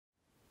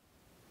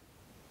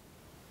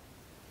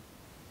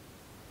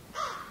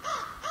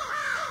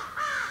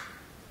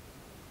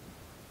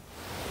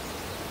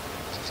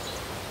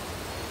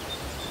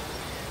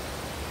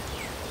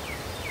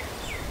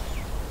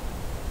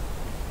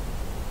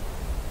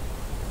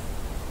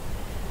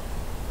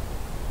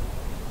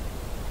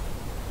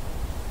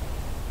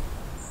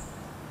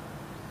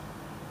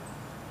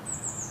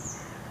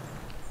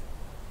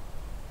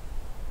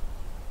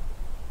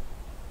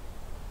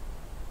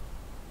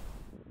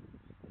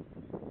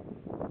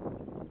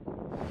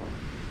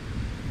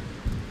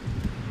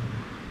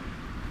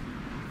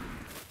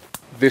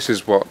This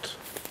is what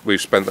we've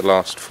spent the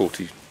last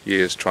 40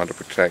 years trying to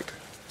protect.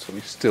 So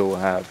we still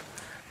have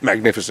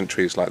magnificent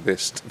trees like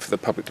this for the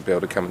public to be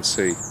able to come and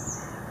see.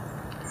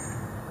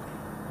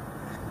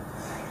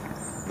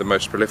 The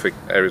most prolific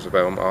areas of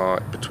elm are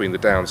between the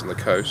downs and the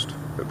coast.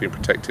 They've been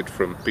protected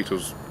from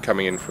beetles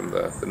coming in from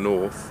the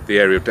north. The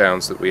area of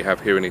downs that we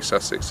have here in East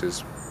Sussex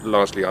is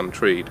largely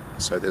untreed,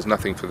 so there's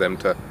nothing for them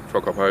to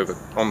frog up over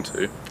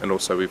onto. And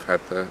also we've had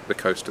the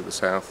coast to the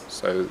south,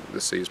 so the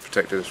sea has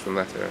protected us from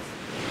that area.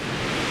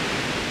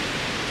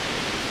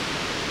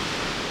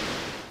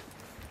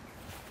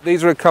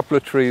 These are a couple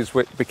of trees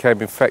which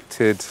became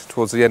infected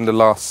towards the end of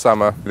last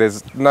summer.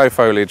 There's no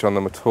foliage on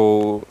them at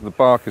all. The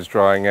bark is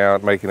drying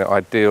out, making it an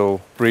ideal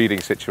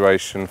breeding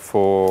situation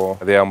for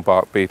the elm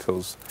bark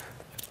beetles.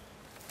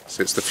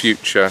 So it's the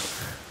future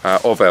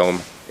of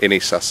elm in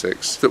East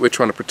Sussex that we're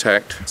trying to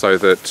protect, so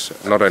that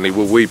not only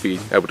will we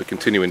be able to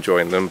continue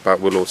enjoying them, but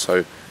we'll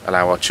also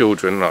allow our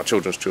children and our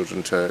children's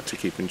children to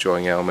keep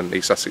enjoying elm, and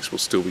East Sussex will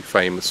still be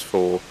famous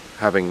for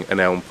having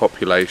an elm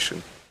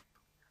population.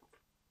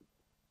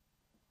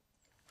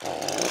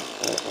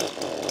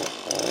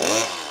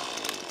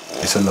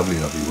 It's a lovely,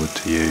 lovely wood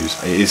to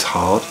use. It is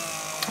hard,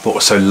 but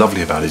what's so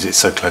lovely about it is it's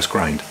so close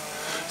grained.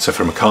 So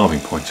from a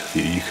carving point of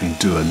view, you can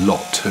do a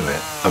lot to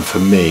it. And for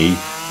me,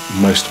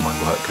 most of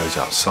my work goes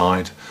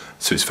outside,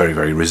 so it's very,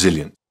 very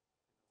resilient.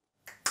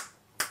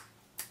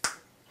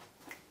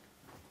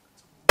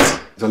 I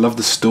love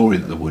the story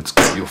that the wood's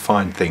got. You'll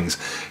find things,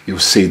 you'll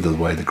see the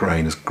way the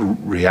grain has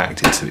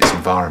reacted to its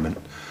environment.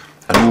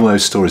 And all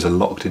those stories are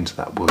locked into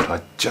that wood.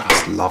 I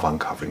just love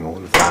uncovering all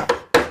of that.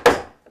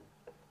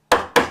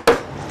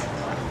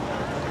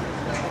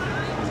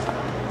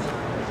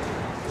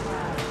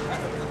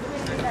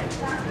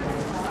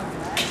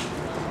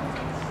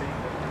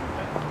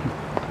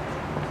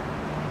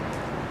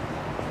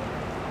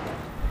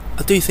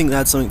 I do think they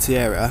add something to the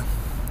area.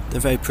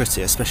 They're very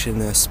pretty, especially in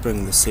the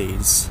spring, the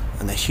seeds,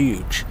 and they're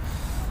huge,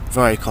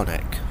 very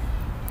iconic.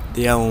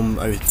 The elm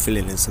over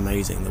pavilion is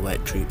amazing, the way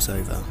it droops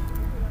over.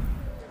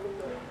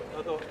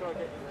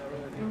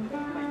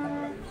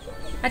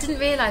 I didn't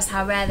realise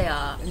how rare they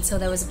are until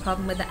there was a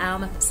problem with the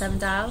elm up at Seven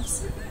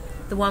Dials,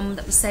 the one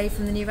that was saved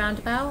from the new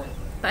roundabout.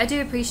 But I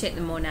do appreciate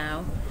them more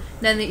now,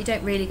 knowing that you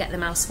don't really get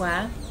them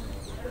elsewhere.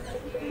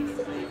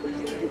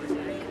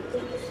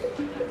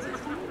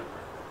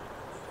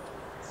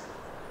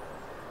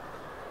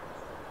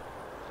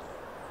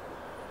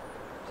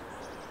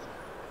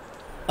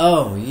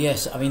 Oh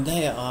yes, I mean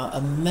they are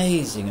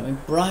amazing. I mean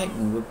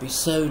Brighton would be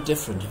so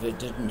different if it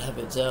didn't have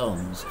its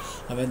elms.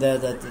 I mean they're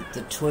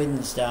the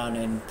twins down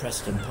in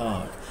Preston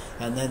Park,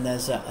 and then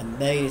there's that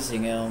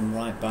amazing elm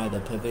right by the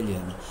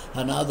pavilion,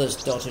 and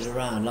others dotted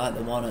around like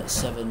the one at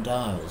Seven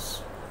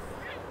Dials.